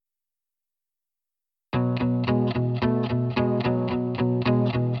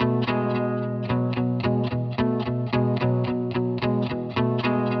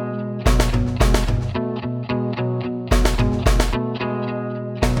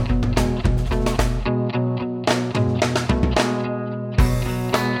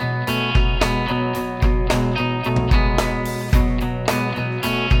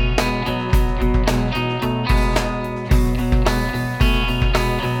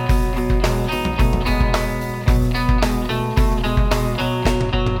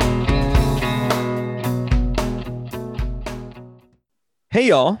Hey,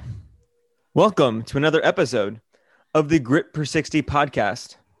 y'all. Welcome to another episode of the Grit Per 60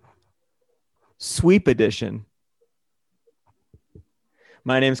 podcast, Sweep Edition.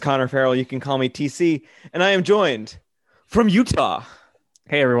 My name is Connor Farrell. You can call me TC, and I am joined from Utah.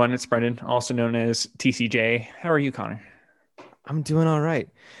 Hey, everyone. It's Brendan, also known as TCJ. How are you, Connor? I'm doing all right.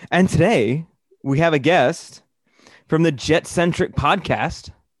 And today we have a guest from the Jet-Centric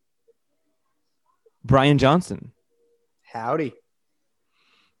podcast, Brian Johnson. Howdy.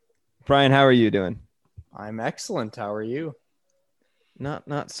 Brian, how are you doing? I'm excellent. How are you?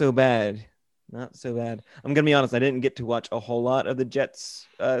 Not so bad. Not so bad. I'm going to be honest. I didn't get to watch a whole lot of the Jets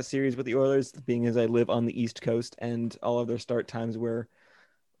series with the Oilers, being as I live on the East Coast and all of their start times were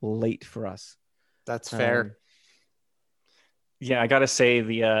late for us. That's fair. Yeah, I got to say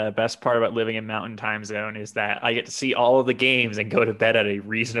the best part about living in Mountain Time Zone is that I get to see all of the games and go to bed at a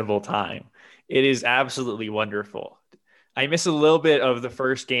reasonable time. It is absolutely wonderful. I miss a little bit of the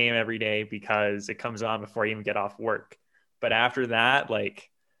first game every day because it comes on before I even get off work. But after that,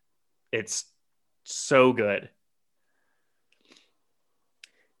 it's so good.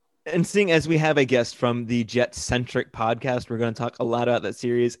 And seeing as we have a guest from the Jet-Centric podcast, we're going to talk a lot about that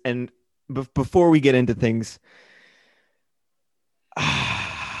series. And before we get into things,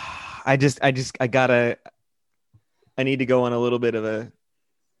 I need to go on a little bit of a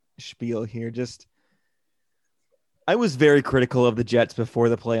spiel here. I was very critical of the Jets before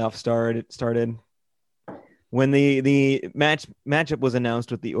the playoffs started. When the matchup was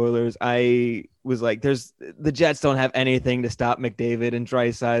announced with the Oilers, I was like, the Jets don't have anything to stop McDavid and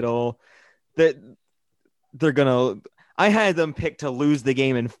Draisaitl. I had them picked to lose the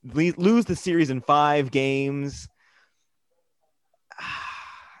game and lose the series in 5 games.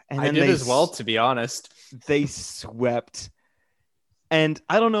 And I did as well, to be honest. They swept. And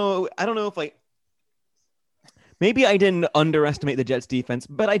I don't know if maybe I didn't underestimate the Jets defense,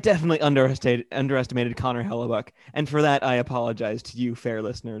 but I definitely underestimated Connor Hellebuyck. And for that, I apologize to you, fair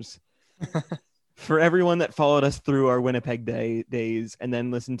listeners. For everyone that followed us through our Winnipeg days and then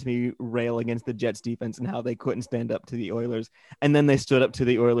listened to me rail against the Jets defense and how they couldn't stand up to the Oilers. And then they stood up to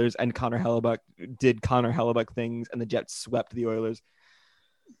the Oilers and Connor Hellebuyck did Connor Hellebuyck things and the Jets swept the Oilers.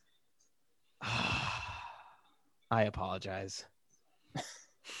 I apologize.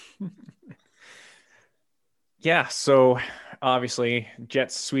 Yeah, so obviously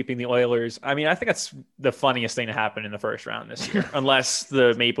Jets sweeping the Oilers. I mean, I think that's the funniest thing to happen in the first round this year, unless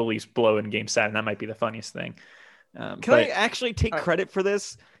the Maple Leafs blow in Game 7. That might be the funniest thing. Can I actually take credit for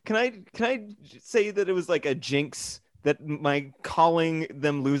this? Can I say that it was like a jinx that my calling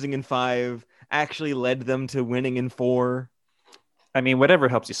them losing in 5 actually led them to winning in 4? I mean, whatever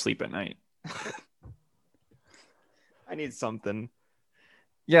helps you sleep at night. I need something.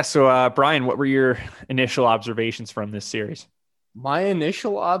 Yeah, so Brian, what were your initial observations from this series? My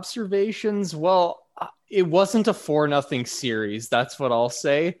initial observations, well, it wasn't a 4-0 series. That's what I'll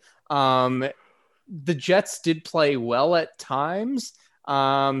say. The Jets did play well at times.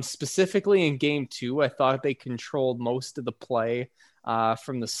 Specifically in Game 2, I thought they controlled most of the play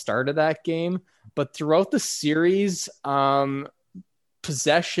from the start of that game. But throughout the series,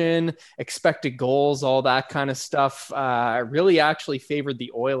 possession, expected goals, all that kind of stuff really actually favored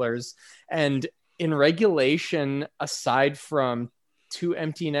the Oilers. And in regulation, aside from 2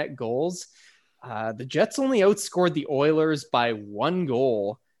 empty net goals, the Jets only outscored the Oilers by 1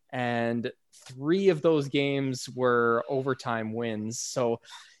 goal, and 3 of those games were overtime wins. So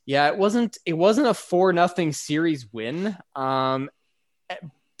yeah, it wasn't a 4-0 series win.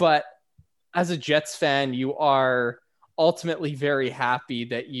 But as a Jets fan, you are ultimately very happy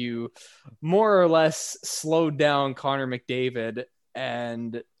that you more or less slowed down Connor McDavid.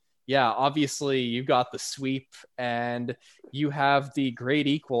 And yeah, obviously you got the sweep and you have the great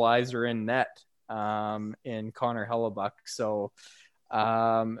equalizer in net in Connor Hellebuyck. So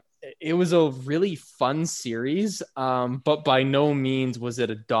it was a really fun series, but by no means was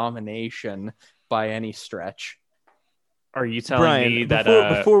it a domination by any stretch. Are you telling Brian, me that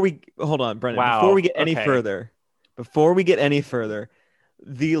before we hold on, Brendan, wow, before we get any further,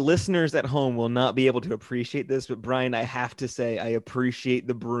 the listeners at home will not be able to appreciate this, but Brian, I have to say, I appreciate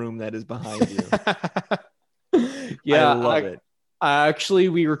the broom that is behind you. Yeah, I love it. Actually,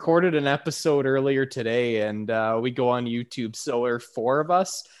 we recorded an episode earlier today and we go on YouTube. So there are 4 of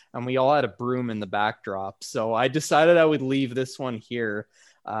us and we all had a broom in the backdrop. So I decided I would leave this one here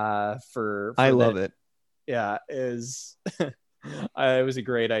for I love it. Yeah, it was a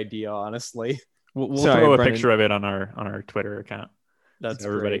great idea, honestly. We'll throw a picture of it on our Twitter account. That's so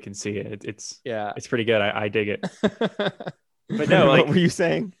everybody great. can see it. It's yeah, it's pretty good. I dig it. But no, what were you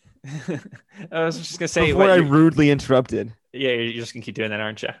saying? I was just gonna say before I rudely interrupted. Yeah, you're just gonna keep doing that,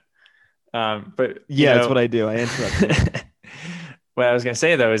 aren't you? But yeah, that's what I do. I interrupt. What I was gonna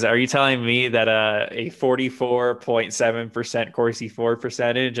say though is, are you telling me that a 44.7% Corsi for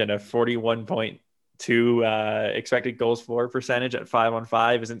percentage and a 41.2 expected goals for percentage at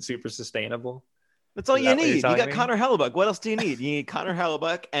 5-on-5 isn't super sustainable? That's all you need. You got me? Connor Hellebuyck. What else do you need? You need Connor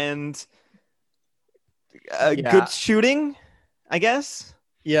Hellebuyck and good shooting, I guess.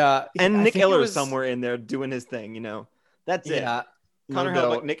 Yeah, and Nick Ehlers somewhere in there doing his thing. That's it. Yeah, Connor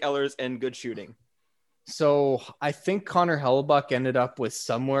Hellebuyck, Nick Ehlers, and good shooting. So I think Connor Hellebuyck ended up with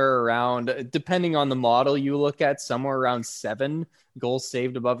somewhere around, depending on the model you look at, somewhere around 7 goals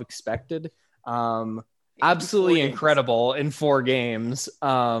saved above expected. Absolutely incredible in 4 games.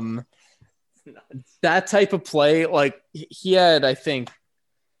 That type of play, like he had, I think,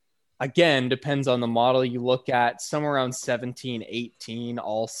 again, depends on the model you look at, somewhere around 17, 18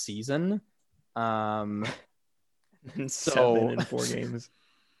 all season. 7 in 4 games.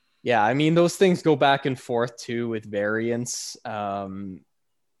 Yeah, I mean, those things go back and forth too with variance. But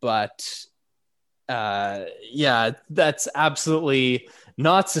that's absolutely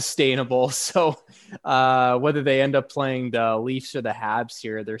not sustainable. So whether they end up playing the Leafs or the Habs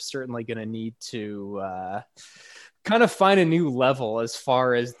here, they're certainly going to need to kind of find a new level as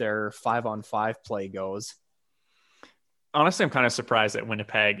far as their 5-on-5 play goes. Honestly, I'm kind of surprised that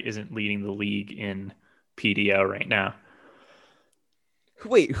Winnipeg isn't leading the league in PDO right now.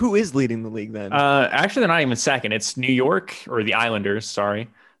 Wait, who is leading the league then? Actually, they're not even second. It's New York, or the Islanders, sorry,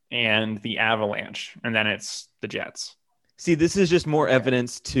 and the Avalanche, and then it's the Jets. See, this is just more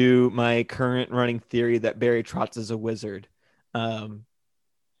evidence to my current running theory that Barry Trotz is a wizard. But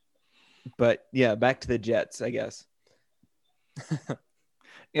yeah, back to the Jets, I guess.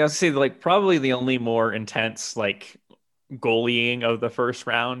 Yeah, I was say probably the only more intense goalieing of the first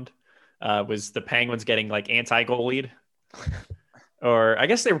round was the Penguins getting anti-goalied. Or I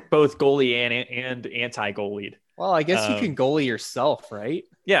guess they were both goalie and anti-goalied. Well, I guess you can goalie yourself, right?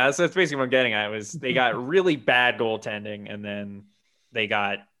 Yeah, so that's basically what I'm getting at. Was they got really bad goaltending, and then they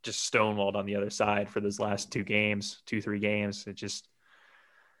got just stonewalled on the other side for those last 3 games. It just,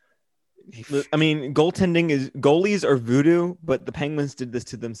 I mean, goalies are voodoo, but the Penguins did this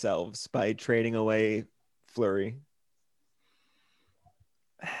to themselves by trading away Fleury.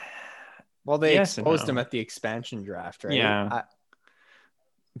 Well, they exposed him at the expansion draft, right? Yeah.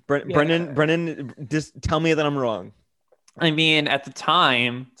 Brennan, just tell me that I'm wrong. I mean, at the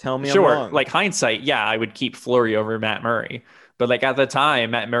time, tell me sure, I'm wrong. Hindsight, yeah, I would keep Fleury over Matt Murray. But at the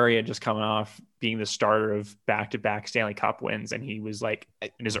time, Matt Murray had just come off being the starter of back-to-back Stanley Cup wins, and he was in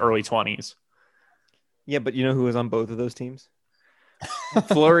his early 20s. Yeah, but you know who was on both of those teams?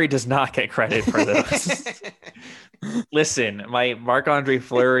 Fleury does not get credit for those. Listen, my Marc-Andre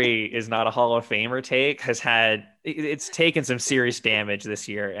Fleury is not a Hall of Famer take. It's taken some serious damage this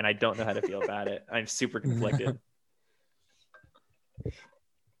year, and I don't know how to feel about it. I'm super conflicted.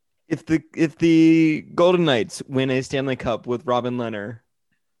 If the Golden Knights win a Stanley Cup with Robin Lehner,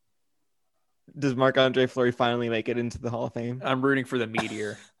 does Marc-Andre Fleury finally make it into the Hall of Fame? I'm rooting for the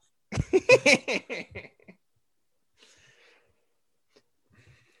Meteor.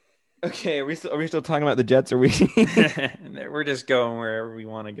 Okay, are we still talking about the Jets? Or we? We're just going wherever we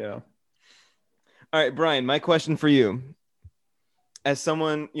want to go. All right, Brian. My question for you, as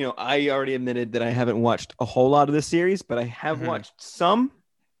someone, I already admitted that I haven't watched a whole lot of this series, but I have watched some.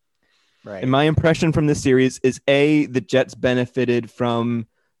 Right. And my impression from this series is the Jets benefited from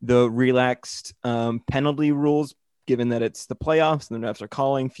the relaxed penalty rules, given that it's the playoffs and the refs are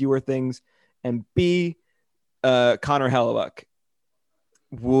calling fewer things, and B, Connor Hellebuyck.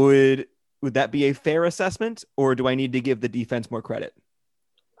 Would that be a fair assessment, or do I need to give the defense more credit?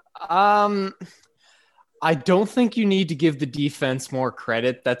 I don't think you need to give the defense more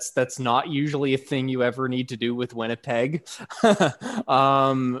credit. That's not usually a thing you ever need to do with Winnipeg.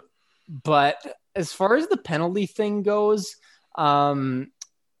 But as far as the penalty thing goes,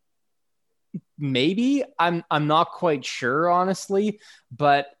 maybe I'm not quite sure, honestly,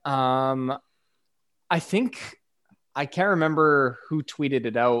 but I think. I can't remember who tweeted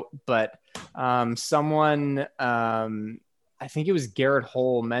it out, but someone, I think it was Garrett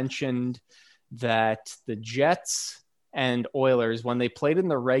Hole, mentioned that the Jets and Oilers, when they played in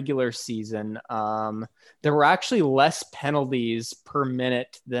the regular season, there were actually less penalties per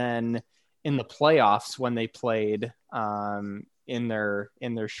minute than in the playoffs when they played in their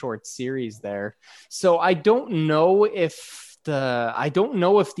short series there. So I don't know if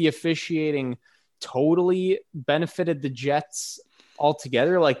the officiating totally benefited the Jets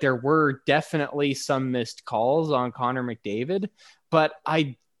altogether. There were definitely some missed calls on Connor McDavid, but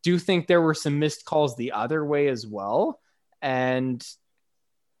I do think there were some missed calls the other way as well. And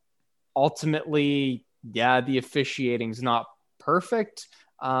ultimately, yeah, the officiating's not perfect.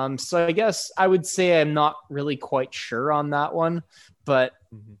 So I guess I would say I'm not really quite sure on that one, but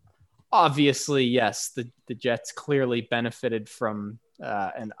obviously, yes, the Jets clearly benefited from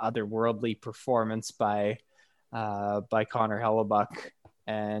an otherworldly performance by Connor Hellebuck,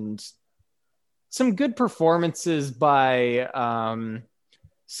 and some good performances by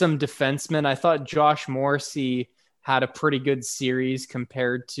some defensemen. I thought Josh Morrissey had a pretty good series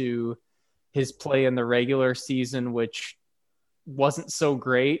compared to his play in the regular season, which wasn't so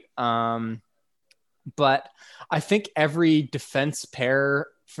great. But I think every defense pair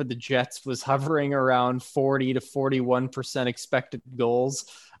for the Jets was hovering around 40 to 41% expected goals.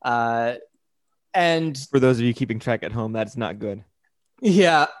 And for those of you keeping track at home, that's not good.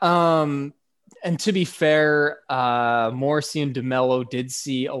 Yeah. And to be fair, Morrissey and DeMello did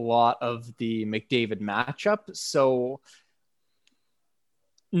see a lot of the McDavid matchup. So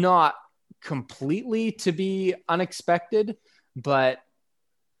not completely to be unexpected, but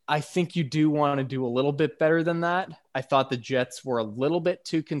I think you do want to do a little bit better than that. I thought the Jets were a little bit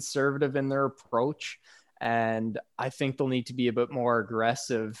too conservative in their approach, and I think they'll need to be a bit more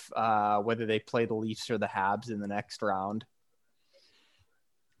aggressive, whether they play the Leafs or the Habs in the next round.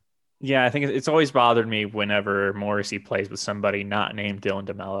 Yeah, I think it's always bothered me whenever Morrissey plays with somebody not named Dylan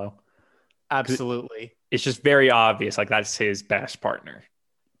DeMello. Absolutely. It's just very obvious, like that's his best partner.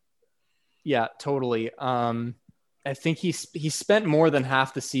 Yeah, totally. I think he spent more than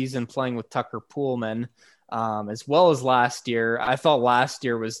half the season playing with Tucker Poolman, as well as last year. I thought last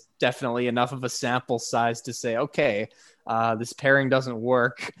year was definitely enough of a sample size to say, okay, this pairing doesn't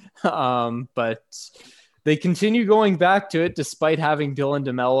work. But they continue going back to it despite having Dylan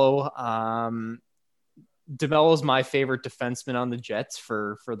DeMello. DeMello's my favorite defenseman on the Jets.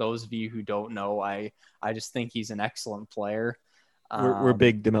 For those of you who don't know, I just think he's an excellent player. We're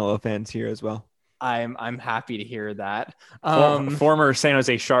big DeMello fans here as well. I'm happy to hear that. Former San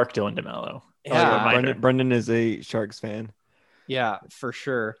Jose Shark Dylan DeMello. Yeah, Brendan is a Sharks fan. Yeah, for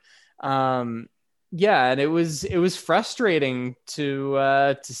sure. Yeah, and it was frustrating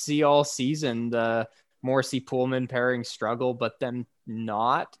to see all season the Morrissey Poolman pairing struggle, but then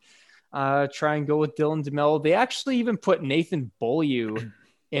not try and go with Dylan DeMello. They actually even put Nathan Beaulieu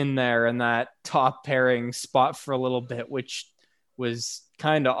in there in that top pairing spot for a little bit, which was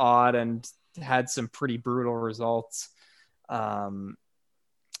kind of odd and had some pretty brutal results. But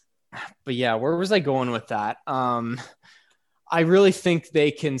yeah, where was I going with that? I really think they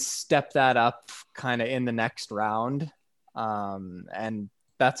can step that up kind of in the next round. And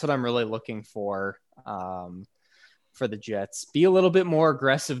that's what I'm really looking for the Jets. Be a little bit more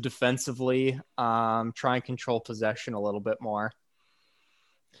aggressive defensively, try and control possession a little bit more.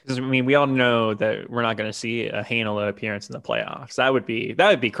 Because I mean, we all know that we're not going to see a Heinola appearance in the playoffs. That would be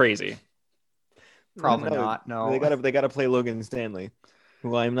crazy. Probably not. No, they got to play Logan Stanley,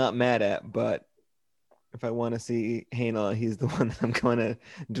 who I'm not mad at, but if I want to see Heinola, he's the one that I'm going to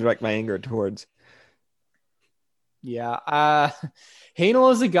direct my anger towards. Yeah,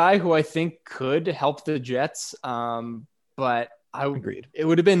 Heinola is a guy who I think could help the Jets, but Agreed. It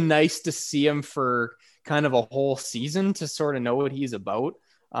would have been nice to see him for kind of a whole season to sort of know what he's about.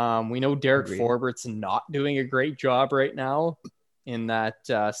 We know Derek Forbert's not doing a great job right now in that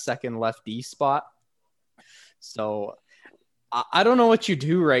second left D spot. So I don't know what you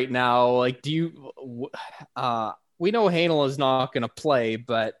do right now. Like, do you? We know Heinola is not going to play,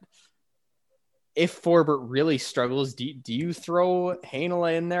 but if Forbert really struggles, do you throw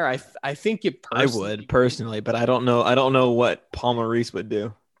Heinola in there? I think it. I would personally, but I don't know. I don't know what Paul Maurice would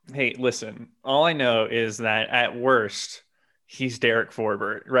do. Hey, listen. All I know is that at worst, he's Derek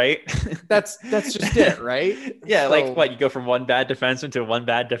Forbert, right? That's just it, right? Yeah, so, like what? You go from one bad defenseman to one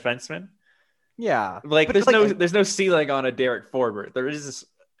bad defenseman. Yeah, like there's no ceiling on a Derek Forbert. There is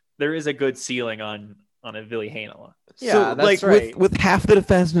a good ceiling on a Ville Heinola. Yeah, so, that's like right. with half the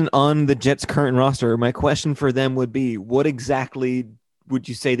defensemen on the Jets' current roster, my question for them would be: what exactly would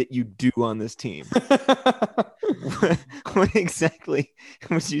you say that you do on this team? What exactly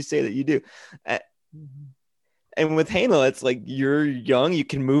would you say that you do? And with Heinola, it's like you're young, you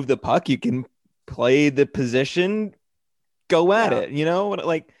can move the puck, you can play the position, go at it. You know,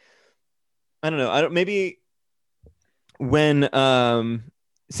 like. I don't know. Maybe when Sammy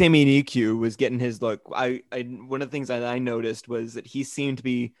Niku was getting his look, I one of the things that I noticed was that he seemed to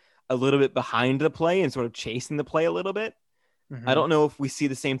be a little bit behind the play and sort of chasing the play a little bit. Mm-hmm. I don't know if we see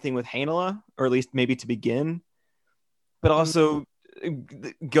the same thing with Heinola, or at least maybe to begin. But also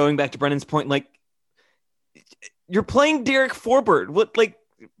going back to Brendan's point, like you're playing Derek Forbert. What, like,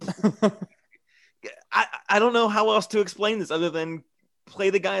 I don't know how else to explain this other than play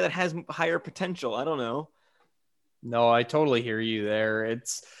the guy that has higher potential. I don't know. No, I totally hear you there.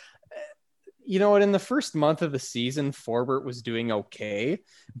 It's, you know what, in the first month of the season, Forbert was doing okay,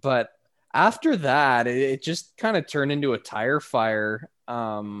 but after that, it just kind of turned into a tire fire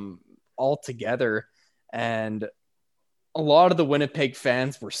altogether. And a lot of the Winnipeg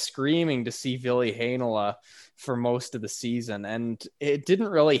fans were screaming to see Ville Heinola for most of the season, and it didn't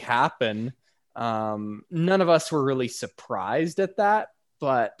really happen. None of us were really surprised at that,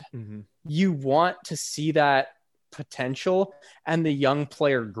 but you want to see that potential and the young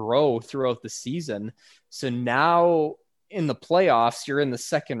player grow throughout the season. So now in the playoffs, you're in the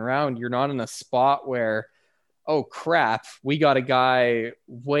second round, you're not in a spot where, oh crap, we got a guy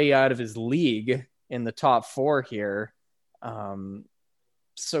way out of his league in the top four here.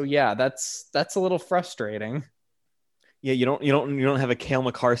 So yeah, that's a little frustrating. Yeah, you don't have a Cale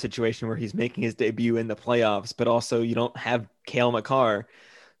Makar situation where he's making his debut in the playoffs, but also you don't have Cale Makar.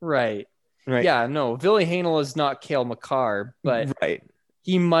 Right. Yeah, no, Ville Heinola is not Cale Makar, but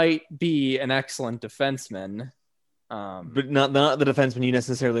he might be an excellent defenseman. But not the defenseman you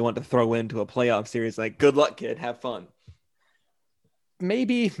necessarily want to throw into a playoff series. Like, good luck, kid. Have fun.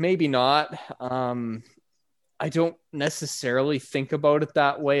 Maybe not. I don't necessarily think about it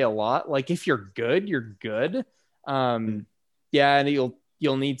that way a lot. Like, if you're good, you're good. Yeah, and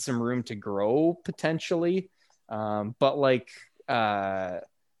you'll need some room to grow potentially. But like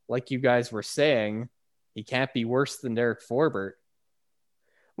you guys were saying, he can't be worse than Derek Forbert.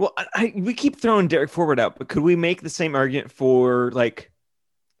 Well, we keep throwing Derek Forbert out, but could we make the same argument for like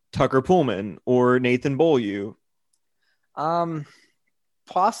Tucker Pullman or Nathan Beaulieu?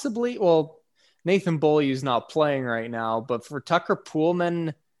 Possibly. Well, Nathan Beaulieu's not playing right now, but for Tucker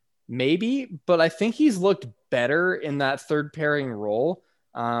Pullman, maybe. But I think he's looked better in that third pairing role.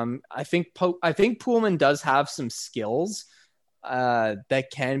 I think Pullman does have some skills that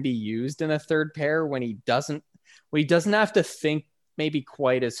can be used in a third pair when he doesn't have to think maybe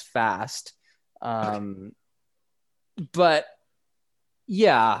quite as fast. But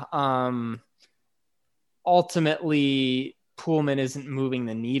yeah, ultimately Pullman isn't moving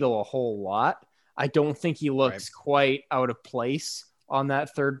the needle a whole lot. I don't think he looks quite out of place on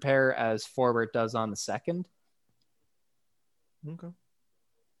that third pair as Forbert does on the second. Okay.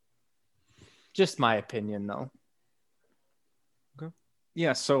 Just my opinion, though. Okay.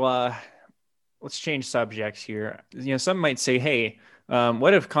 Yeah. So let's change subjects here. You know, some might say, "Hey,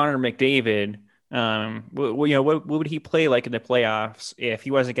 what if Connor McDavid? What would he play like in the playoffs if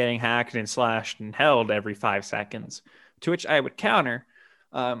he wasn't getting hacked and slashed and held every 5 seconds?" To which I would counter,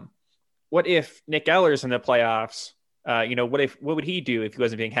 what if Nick Ehlers in the playoffs? What would he do if he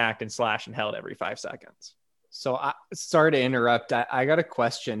wasn't being hacked and slashed and held every 5 seconds? So, sorry to interrupt. I got a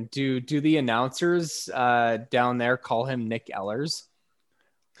question. Do the announcers down there call him Nick Ehlers?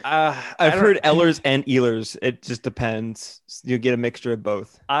 I've heard Ehlers and Ehlers. It just depends. You get a mixture of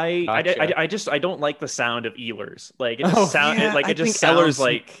both. Gotcha. I don't like the sound of Ehlers. Like it just sounds Ehlers,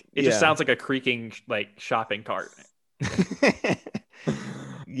 like it just sounds like a creaking like shopping cart.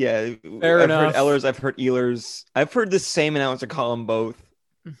 Yeah, fair enough. I've heard Ehlers. I've heard Ehlers. I've heard the same announcer call them both.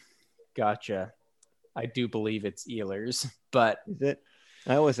 Gotcha. I do believe it's Ehlers, but is it?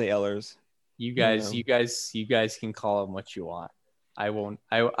 I always say Ehlers. You guys can call him what you want. I won't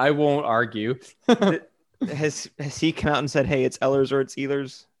argue. Has he come out and said, "Hey, it's Ehlers or it's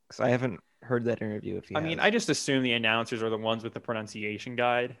Ehlers"? Because I haven't heard that interview. I mean, I just assume the announcers are the ones with the pronunciation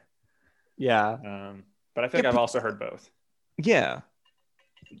guide. Yeah. But I think I've also heard both. Yeah.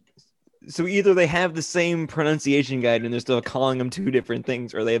 So either they have the same pronunciation guide and they're still calling them two different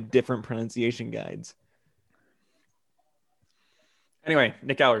things, or they have different pronunciation guides. Anyway,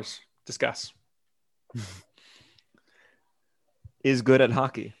 Nick Ehlers, discuss. Is good at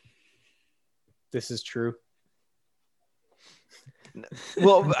hockey. This is true.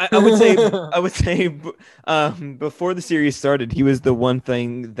 Well, I would say before the series started, he was the one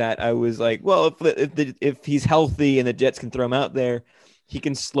thing that I was like, well, if he's healthy and the Jets can throw him out there, he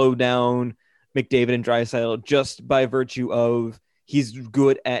can slow down McDavid and Draisaitl just by virtue of he's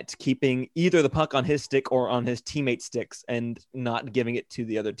good at keeping either the puck on his stick or on his teammates' sticks and not giving it to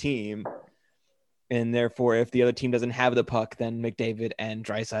the other team. And therefore, if the other team doesn't have the puck, then McDavid and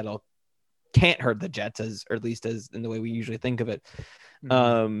Draisaitl can't hurt the Jets, or at least as in the way we usually think of it.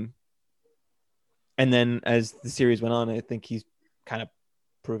 Mm-hmm. And then as the series went on, I think he's kind of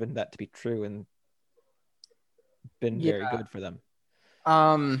proven that to be true and been very good for them.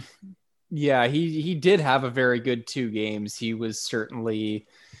 Yeah, he did have a very good 2 games. He was certainly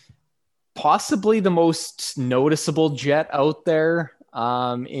possibly the most noticeable Jet out there.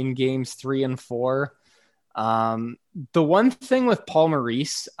 in games 3 and 4. The one thing with Paul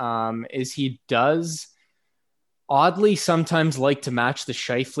Maurice is he does oddly sometimes like to match the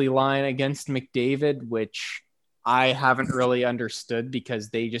Scheifele line against McDavid, which I haven't really understood because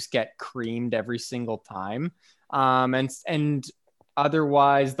they just get creamed every single time. And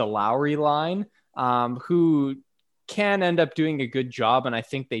otherwise the Lowry line, who can end up doing a good job. And I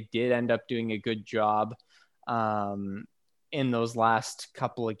think they did end up doing a good job in those last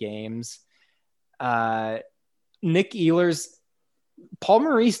couple of games. Nick Ehlers, Paul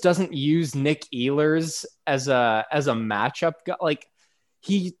Maurice doesn't use Nick Ehlers as a matchup guy. Like,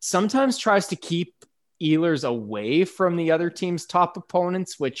 he sometimes tries to keep Ehlers away from the other team's top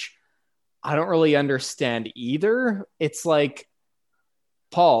opponents, which I don't really understand either. It's like,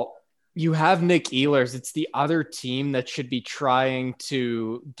 Paul, you have Nick Ehlers. It's the other team that should be trying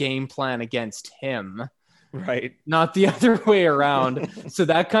to game plan against him. Right. Not the other way around. So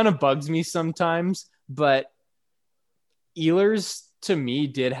that kind of bugs me sometimes. But Ehlers, to me,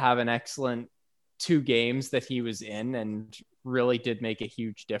 did have an excellent 2 games that he was in and really did make a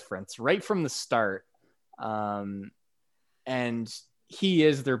huge difference right from the start. And he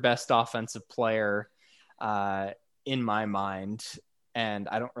is their best offensive player in my mind. And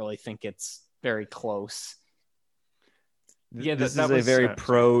I don't really think it's very close. Yeah, this is a very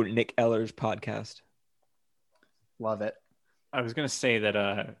pro Nick Ehlers podcast. Love it. I was going to say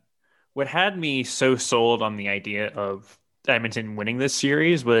that what had me so sold on the idea of Edmonton winning this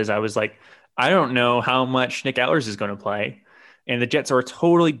series was I was like, I don't know how much Nick Ehlers is going to play. And the Jets are a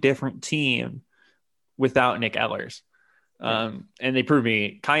totally different team without Nick Ehlers. And they proved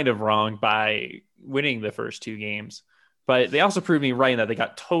me kind of wrong by winning the first 2 games. But they also proved me right in that they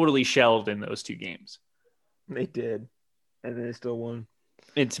got totally shelled in those 2 games. They did. And they still won.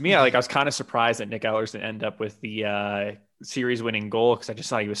 And to me, I was kind of surprised that Nick Ehlers didn't end up with the series-winning goal because I just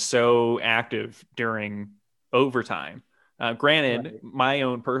thought he was so active during overtime. Granted, right. My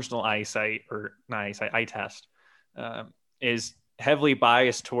own personal eye test is heavily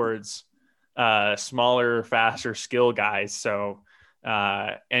biased towards smaller, faster skill guys. So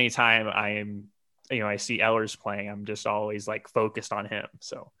anytime I see Ehlers playing, I'm just always like focused on him.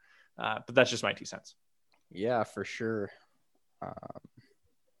 So, but that's just my 2 cents. Yeah, for sure.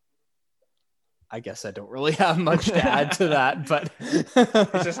 I guess I don't really have much to add to that, but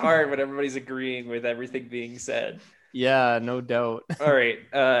it's just hard when everybody's agreeing with everything being said. Yeah, no doubt. All right.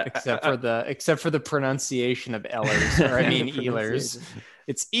 Except for the pronunciation of Ehlers, or I mean Ehlers.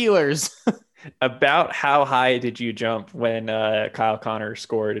 It's Ehlers. About how high did you jump when Kyle Connor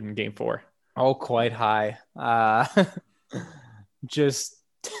scored in Game 4? Oh, quite high. Just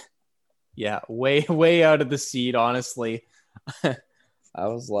way out of the seat, honestly. I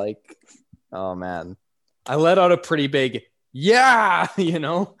was like, oh man. I let out a pretty big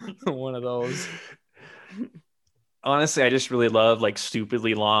one of those. Honestly, I just really love like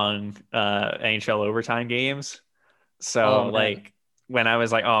stupidly long NHL overtime games. So when I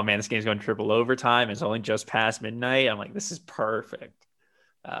was like, oh man, this game's going triple overtime, it's only just past midnight, I'm like, this is perfect.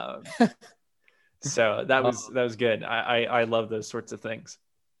 So that was good. I love those sorts of things.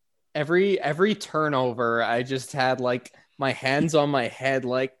 Every turnover, I just had like my hands on my head,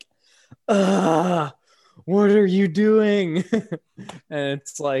 like, what are you doing? And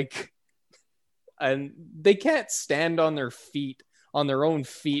it's like, and they can't stand on their own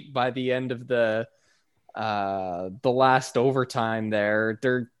feet by the end of the last overtime there.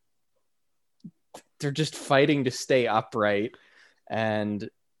 They're just fighting to stay upright, and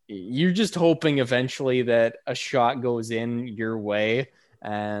you're just hoping eventually that a shot goes in your way,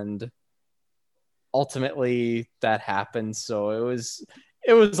 and ultimately that happens. So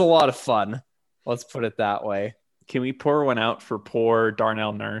it was a lot of fun. Let's put it that way. Can we pour one out for poor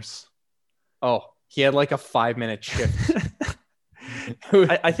Darnell Nurse? Oh, he had like a 5-minute shift.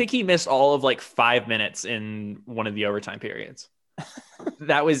 I think he missed all of like 5 minutes in one of the overtime periods.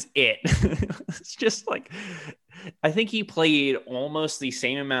 That was it. It's just like, I think he played almost the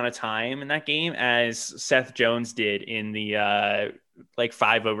same amount of time in that game as Seth Jones did in the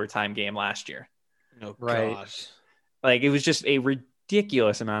 5 overtime game last year. Oh, right. Gosh. Like, it was just a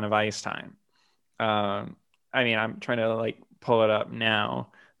ridiculous amount of ice time. I mean, I'm trying to like pull it up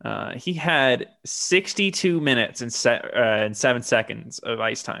now. He had 62 minutes and 7 seconds of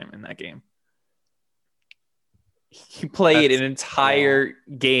ice time in that game. He played an entire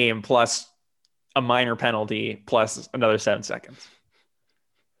game plus a minor penalty plus another 7 seconds.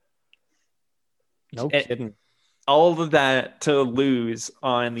 No kidding. All of that to lose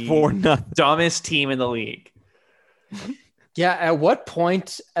on the dumbest team in the league. Yeah. At what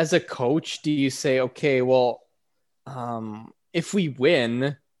point as a coach do you say, okay, well, if we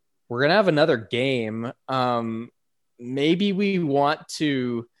win, we're gonna have another game. Maybe we want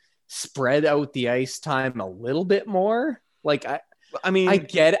to spread out the ice time a little bit more. Like I mean, I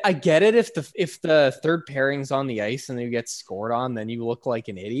get it if the third pairing's on the ice and you get scored on, then you look like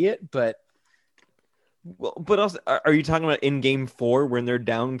an idiot. But well, but also, are you talking about in game 4 when they're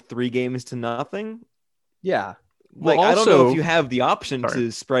down 3-0? yeah, Like, Well, I don't know also- if you have the option Sorry.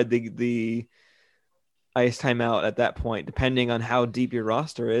 to spread the ice time out at that point, depending on how deep your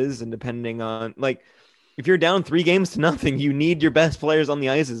roster is, and depending on, like, if you're down 3-0, you need your best players on the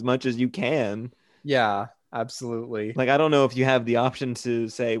ice as much as you can. yeah, absolutely. Like, I don't know if you have the option to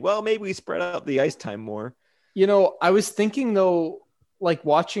say, well, maybe we spread out the ice time more. You know, I was thinking though, like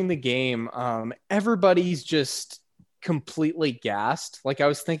watching the game, everybody's just completely gassed. Like I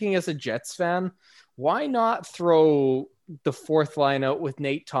was thinking as a Jets fan, why not throw the fourth line out with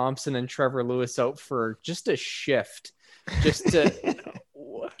Nate Thompson and Trevor Lewis out for just a shift, just to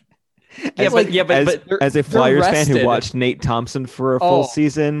Yeah, like, as a they're Flyers fan who rested. watched Nate Thompson for a full Oh.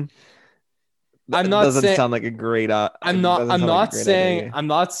 season, I'm that not doesn't saying- sound like a great. I'm not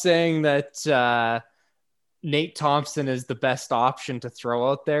saying that Nate Thompson is the best option to throw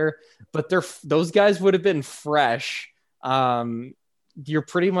out there, but those guys would have been fresh. You're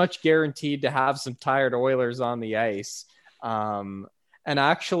pretty much guaranteed to have some tired Oilers on the ice. And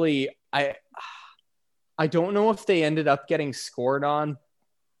actually, I don't know if they ended up getting scored on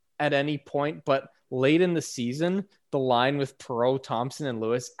at any point, but late in the season, the line with Perreault, Thompson, and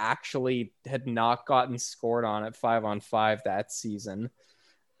Lewis actually had not gotten scored on at 5-on-5 that season.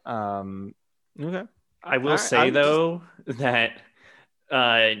 Okay. I will All right, say I'm though that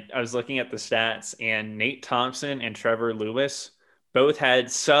I was looking at the stats, and Nate Thompson and Trevor Lewis both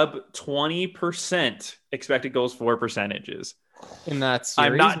had sub 20% expected goals for percentages. In that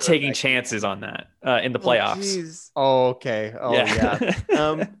series, I'm not taking chances on that in the playoffs. Oh, okay. Oh, yeah.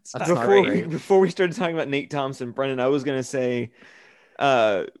 That's not great. Before we started talking about Nate Thompson, Brendan, I was gonna say,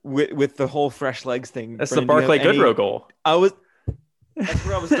 with the whole fresh legs thing, That's Brendan, the do you Barclay have any- Goodrow goal. That's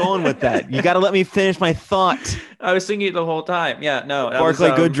where I was going with that. You got to let me finish my thought. I was thinking it the whole time. Yeah, no. that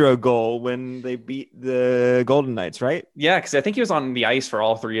Barclay was, Goodrow goal when they beat the Golden Knights, right? Yeah, because I think he was on the ice for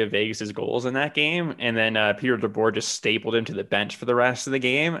all three of Vegas's goals in that game, and then Peter DeBoer just stapled him to the bench for the rest of the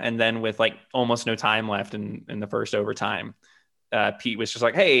game. And then with like almost no time left in the first overtime, Pete was just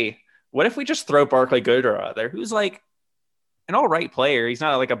like, "Hey, what if we just throw Barclay Goodrow out there, who's like an all right player? He's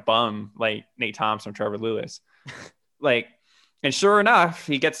not like a bum like Nate Thompson or Trevor Lewis." Like, and sure enough,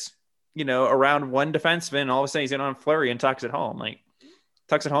 he gets around one defenseman. All of a sudden, he's in on Fleury and tucks it home. Like,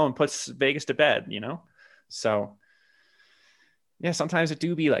 tucks it home and puts Vegas to bed. So. Yeah, sometimes it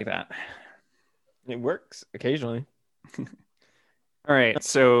do be like that. It works occasionally. All right,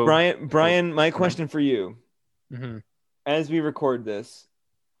 so Brian, my question for you, as we record this,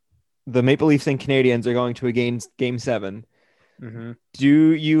 the Maple Leafs and Canadiens are going to a game 7.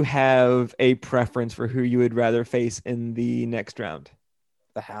 Do you have a preference for who you would rather face in the next round?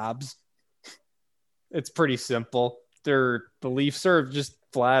 The Habs. It's pretty simple. The Leafs are just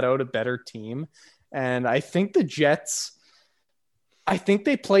flat out a better team, and I think the Jets. I think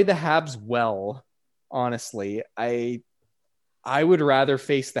they play the Habs well. Honestly, I would rather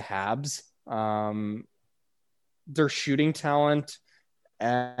face the Habs. Their shooting talent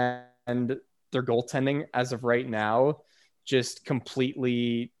and their goaltending as of right now just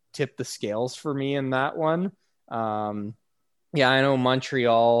completely tipped the scales for me in that one. Yeah, I know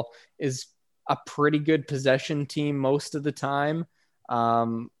Montreal is a pretty good possession team most of the time.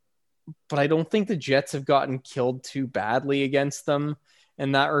 But I don't think the Jets have gotten killed too badly against them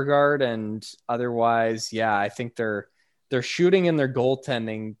in that regard. And otherwise, yeah, I think their shooting and their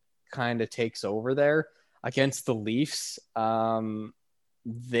goaltending kind of takes over there against the Leafs.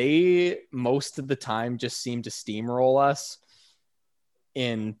 They most of the time just seem to steamroll us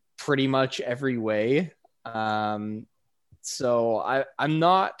in pretty much every way. So I'm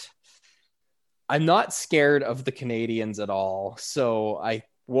not scared of the Canadiens at all. So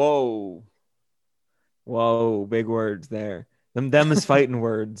Whoa, big words there. Them is fighting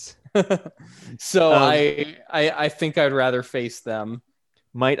words. So I think I'd rather face them.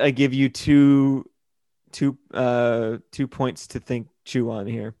 Might I give you two points to chew on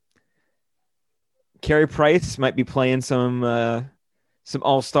here? Carey Price might be playing some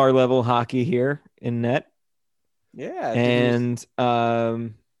all-star level hockey here in net. Yeah, and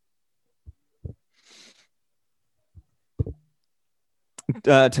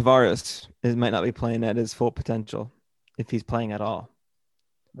Tavares might not be playing at his full potential if he's playing at all.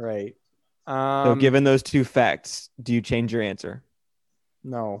 Right. So given those two facts, do you change your answer?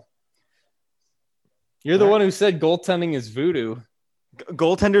 No. You're the All right. one who said goaltending is voodoo.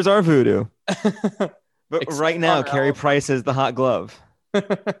 Goaltenders are voodoo. But Except right now, Connor Carey Hellebuyck. Price is the hot glove.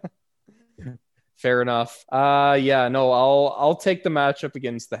 Fair enough. Yeah, no, I'll take the matchup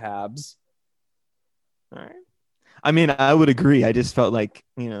against the Habs. All right. I mean, I would agree. I just felt like,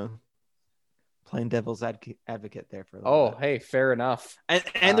 playing devil's advocate there for a little Oh, bit. hey, fair enough.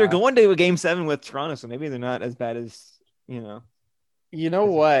 And they're going to a game 7 with Toronto, so maybe they're not as bad as, You know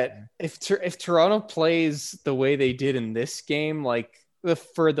what? If Toronto plays the way they did in this game, like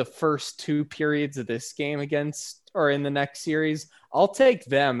for the first 2 periods of this game against or in the next series, I'll take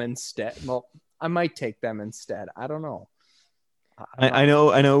them instead. Well, I might take them instead. I don't know. I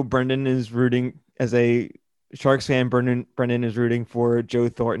know Brendan is rooting as a Sharks fan. Brendan is rooting for Joe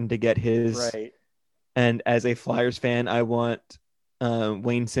Thornton to get his. Right. And as a Flyers fan, I want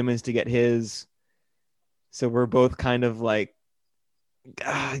Wayne Simmons to get his. So we're both kind of like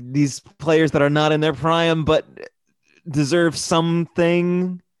these players that are not in their prime, but deserve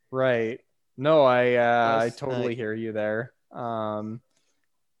something. Right. No, I totally hear you there. And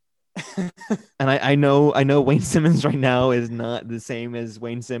I know Wayne Simmons right now is not the same as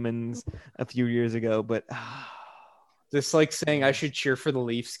Wayne Simmons a few years ago, but just like saying I should cheer for the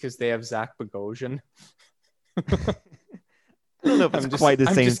Leafs because they have Zach Bogosian. I don't know if it's quite the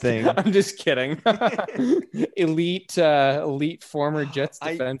same thing. I'm just kidding. elite former Jets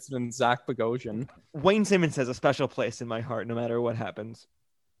defenseman Zach Bogosian. Wayne Simmons has a special place in my heart no matter what happens.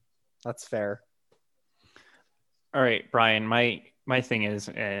 That's fair. All right, Brian, my thing is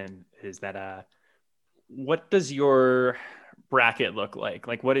that what does your bracket look like?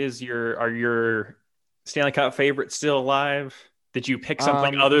 Like, what is are your Stanley Cup favorites still alive? Did you pick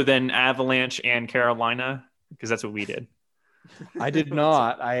something other than Avalanche and Carolina? Because that's what we did. I did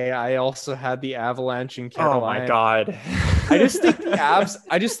not. I also had the Avalanche in Carolina. Oh my god. I just think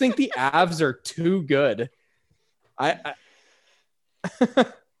the Avs are too good.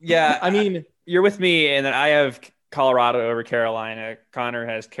 Yeah, I mean, you're with me, and then I have Colorado over Carolina. Connor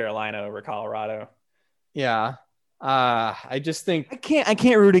has Carolina over Colorado. Yeah. I just think I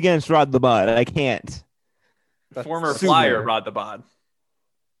can't root against Rod Labod. I can't. Former Flyer Rod Labod.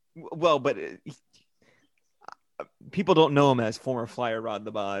 Well, but people don't know him as former Flyer Rod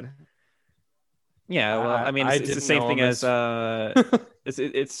Labod. Yeah, well, I mean, it's the same thing as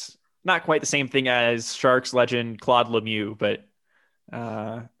it's not quite the same thing as Sharks legend Claude Lemieux, but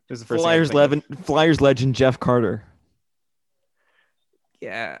this is the first Flyers legend Jeff Carter.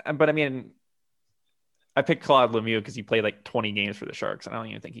 Yeah, but I mean, I picked Claude Lemieux because he played like 20 games for the Sharks. I don't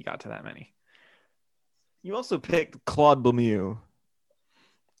even think he got to that many. You also picked Claude Lemieux.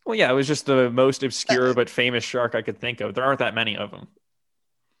 Well, yeah, it was just the most obscure but famous Shark I could think of. There aren't that many of them.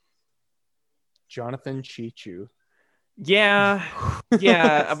 Jonathan Cheechoo. Yeah,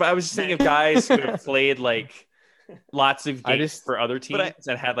 but I was just thinking of guys who have played like lots of games for other teams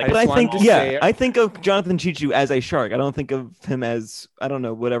that had like. But I think of Jonathan Cheechoo as a Shark. I don't think of him as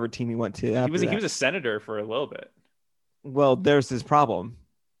whatever team he went to. He was a Senator for a little bit. Well, there's his problem.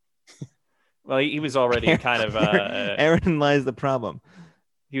 Well, he was already kind of. Aaron lies the problem.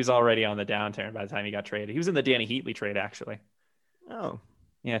 He was already on the downturn by the time he got traded. He was in the Danny Heatley trade, actually. Oh,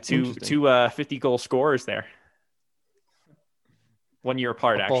 yeah, two 50-goal scorers there. 1 year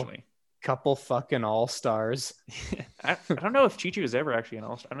apart, actually. Couple fucking all-stars. I don't know if Cheechoo was ever actually an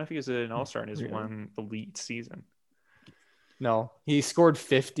all-star. I don't know if he was an all-star in his one elite season. No, he scored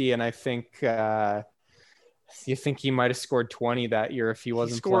 50, and I think you think he might have scored 20 that year if he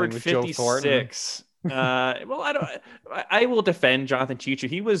wasn't playing with 56. Joe Thornton. Well, I will defend Jonathan Cheechoo.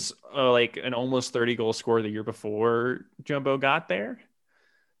 He was like an almost 30-goal scorer the year before Jumbo got there.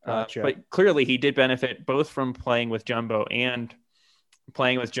 Gotcha. But clearly he did benefit both from playing with Jumbo and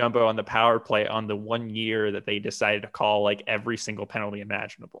playing with Jumbo on the power play on the 1 year that they decided to call like every single penalty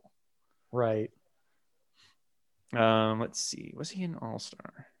imaginable. Right. Let's see. Was he an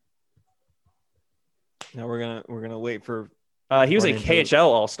all-star? No, we're gonna wait for. He was a KHL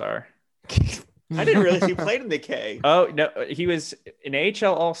all-star. I didn't realize he played in the K. Oh no, he was an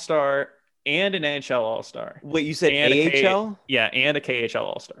AHL all-star and an NHL all-star. Wait, you said and AHL? Yeah, and a KHL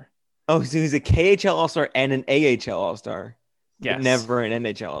all-star. Oh, so he's a KHL all-star and an AHL all-star. Yes. But never an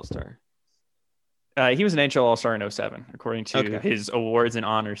NHL all-star. He was an NHL all-star in 07, according to his awards and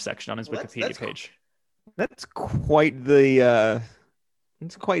honors section on his Wikipedia page. That's quite the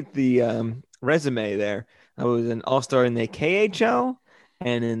resume there. I was an all-star in the KHL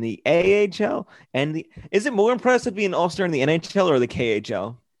and in the AHL. Is it more impressive being an all-star in the NHL or the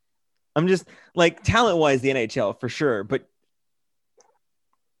KHL? I'm just like talent-wise, the NHL for sure. But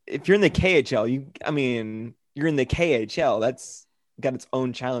if you're in the KHL, you're in the KHL. That's got its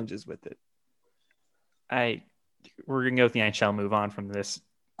own challenges with it. we're gonna go with the NHL. Move on from this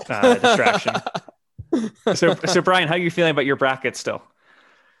distraction. So Brian, how are you feeling about your bracket still?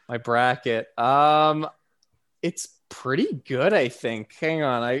 My bracket. It's pretty good, I think. Hang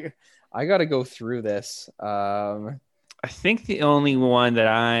on, I got to go through this. I think the only one that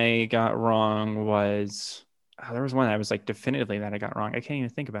I got wrong was there was one that I was like definitively that I got wrong. I can't even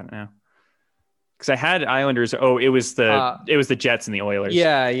think about it now. Because I had Islanders. Oh, it was the Jets and the Oilers.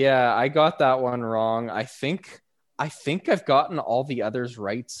 Yeah, I got that one wrong. I think I've gotten all the others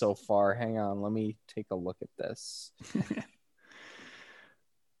right so far. Hang on, let me take a look at this.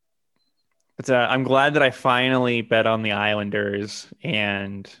 But I'm glad that I finally bet on the Islanders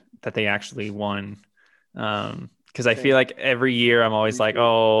and that they actually won. Because I feel like every year I'm always like,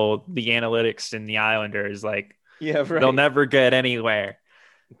 oh, the analytics in the Islanders, like, they'll never get anywhere.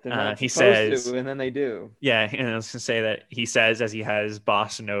 He says, and then they do. Yeah, and I was gonna say that he says as he has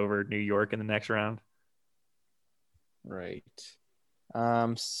Boston over New York in the next round. Right.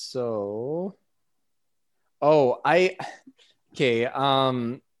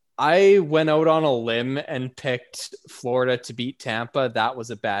 I went out on a limb and picked Florida to beat Tampa. That was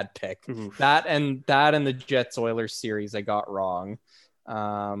a bad pick. Oof. That and the Jets Oilers series I got wrong.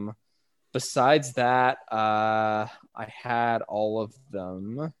 Besides that, I had all of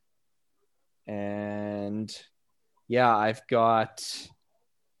them. And yeah, I'm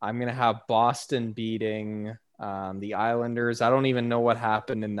going to have Boston beating the Islanders. I don't even know what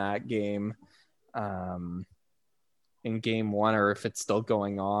happened in that game. In game one, or if it's still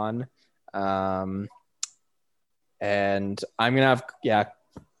going on. And I'm going to have,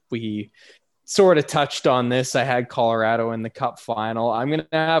 we sort of touched on this. I had Colorado in the Cup final. I'm going to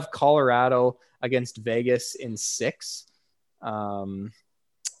have Colorado against Vegas in 6. And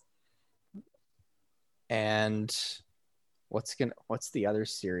what's the other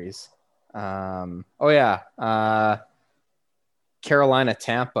series? Carolina,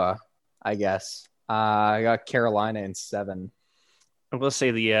 Tampa, I guess. I got Carolina in 7. I will say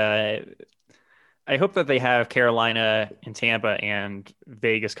I hope that they have Carolina and Tampa and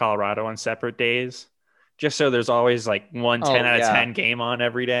Vegas, Colorado on separate days, just so there's always like 10 out of 10 game on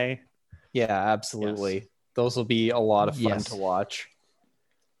every day. Yeah, absolutely. Yes. Those will be a lot of fun to watch.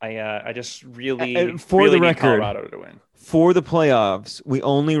 I just really the need record, Colorado to win. For the playoffs, we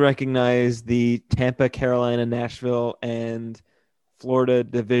only recognize the Tampa, Carolina, Nashville, and Florida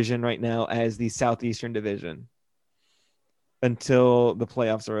division right now as the Southeastern Division. Until the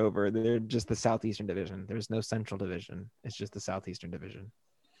playoffs are over, they're just the Southeastern Division. There's no Central Division. It's just the Southeastern Division.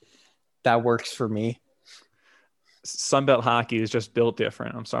 That works for me. Sunbelt hockey is just built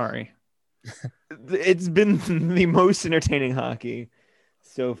different. I'm sorry. It's been the most entertaining hockey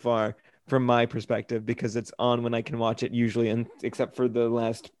so far from my perspective because it's on when I can watch it usually, and except for the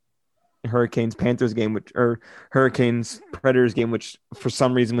last Hurricanes Panthers game, or Hurricanes Predators game, which for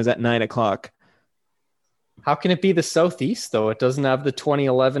some reason was at 9:00. How can it be the Southeast though? It doesn't have the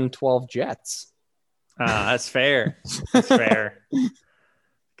 2011-12 Jets. That's fair. That's fair.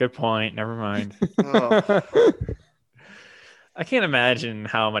 Good point. Never mind. Oh. I can't imagine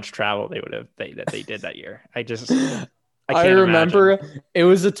how much travel they did that year. I remember it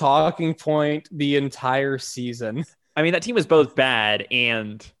was a talking point the entire season. I mean, that team was both bad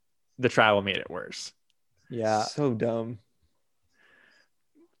and the travel made it worse. Yeah. So dumb.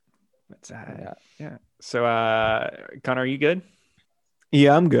 Yeah. So, Connor, are you good?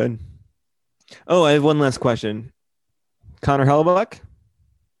 Yeah, I'm good. Oh, I have one last question. Connor Hellebuyck?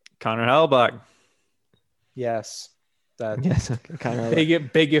 Connor Hellebuyck. Yes. Yes. Connor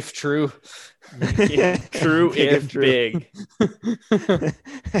big if true. Yeah, true if big.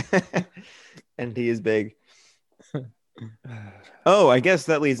 And he is big. Oh, I guess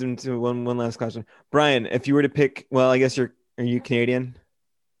that leads into one last question. Brian, if you were to pick, well, I guess are you Canadian?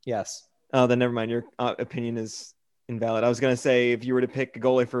 Yes. Oh, then never mind. Your opinion is invalid. I was going to say, if you were to pick a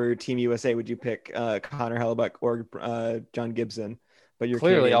goalie for Team USA, would you pick Connor Hellebuyck or John Gibson? But you're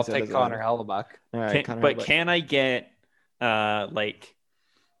clearly, Canadian, I'll pick Connor Hellebuyck. All right, can I get like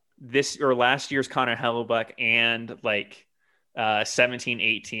this or last year's Connor Hellebuyck and like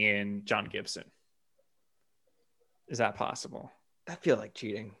 17-18 John Gibson? Is that possible? I feel like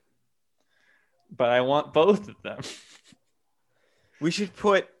cheating. But I want both of them. We should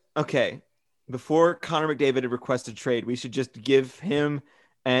before Connor McDavid had requested trade, we should just give him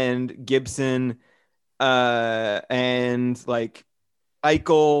and Gibson and like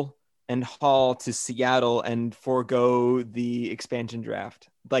Eichel and Hall to Seattle and forego the expansion draft.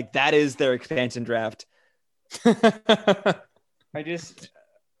 Like that is their expansion draft. I just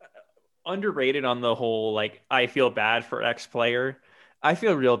underrated on the whole, like, I feel bad for X player. I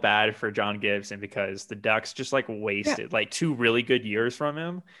feel real bad for John Gibson because the Ducks just like wasted like 2 really good years from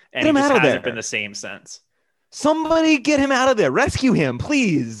him, and Get him he just out of hasn't there. been the same since. Somebody get him out of there. Rescue him,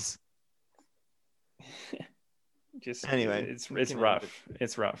 please. Just Anyway, it's rough.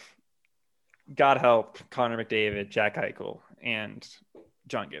 It's rough. God help Connor McDavid, Jack Eichel, and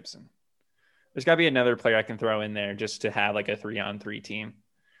John Gibson. There's got to be another player I can throw in there just to have like a 3-on-3 team.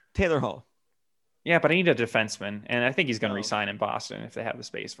 Taylor Hall. Yeah, but I need a defenseman, and I think he's going to Oh. resign in Boston if they have the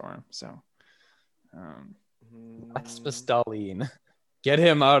space for him. So, Rasmus Dahlin. Get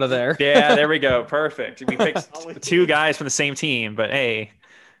him out of there. yeah, there we go. Perfect. We picked 2 guys from the same team, but hey,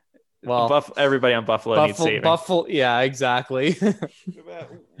 Well, everybody on Buffalo needs saving. Buffalo, yeah, exactly. I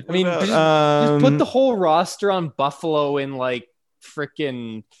mean, about, just put the whole roster on Buffalo in like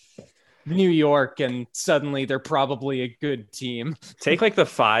freaking New York, and suddenly they're probably a good team. Take like the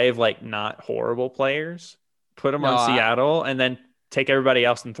 5 like not horrible players, put them on Seattle, and then take everybody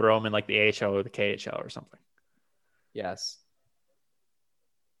else and throw them in like the AHL or the KHL or something. Yes.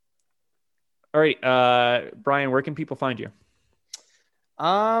 All right, Brian, where can people find you?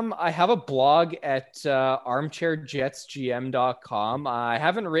 I have a blog at armchairjetsgm.com. I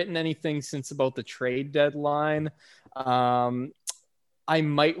haven't written anything since about the trade deadline. I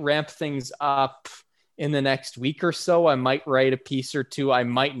might ramp things up in the next week or so. I might write a piece or 2. I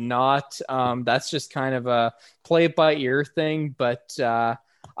might not. That's just kind of a play it by ear thing. But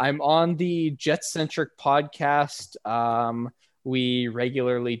I'm on the Jet-centric podcast. We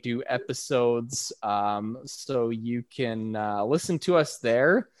regularly do episodes, so you can listen to us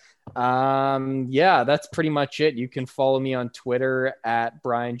there. Yeah, that's pretty much it. You can follow me on Twitter at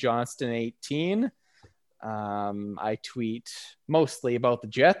Brian Johnston 18. I tweet mostly about the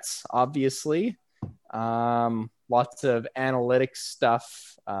Jets, obviously. Lots of analytics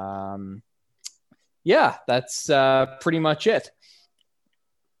stuff. Yeah, that's pretty much it.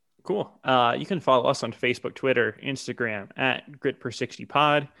 Cool. You can follow us on Facebook, Twitter, Instagram at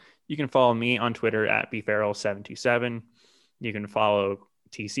GritPer60Pod. You can follow me on Twitter at BFarrell727. You can follow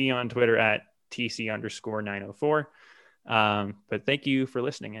TC on Twitter at TC_904. But thank you for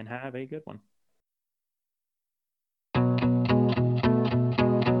listening and have a good one.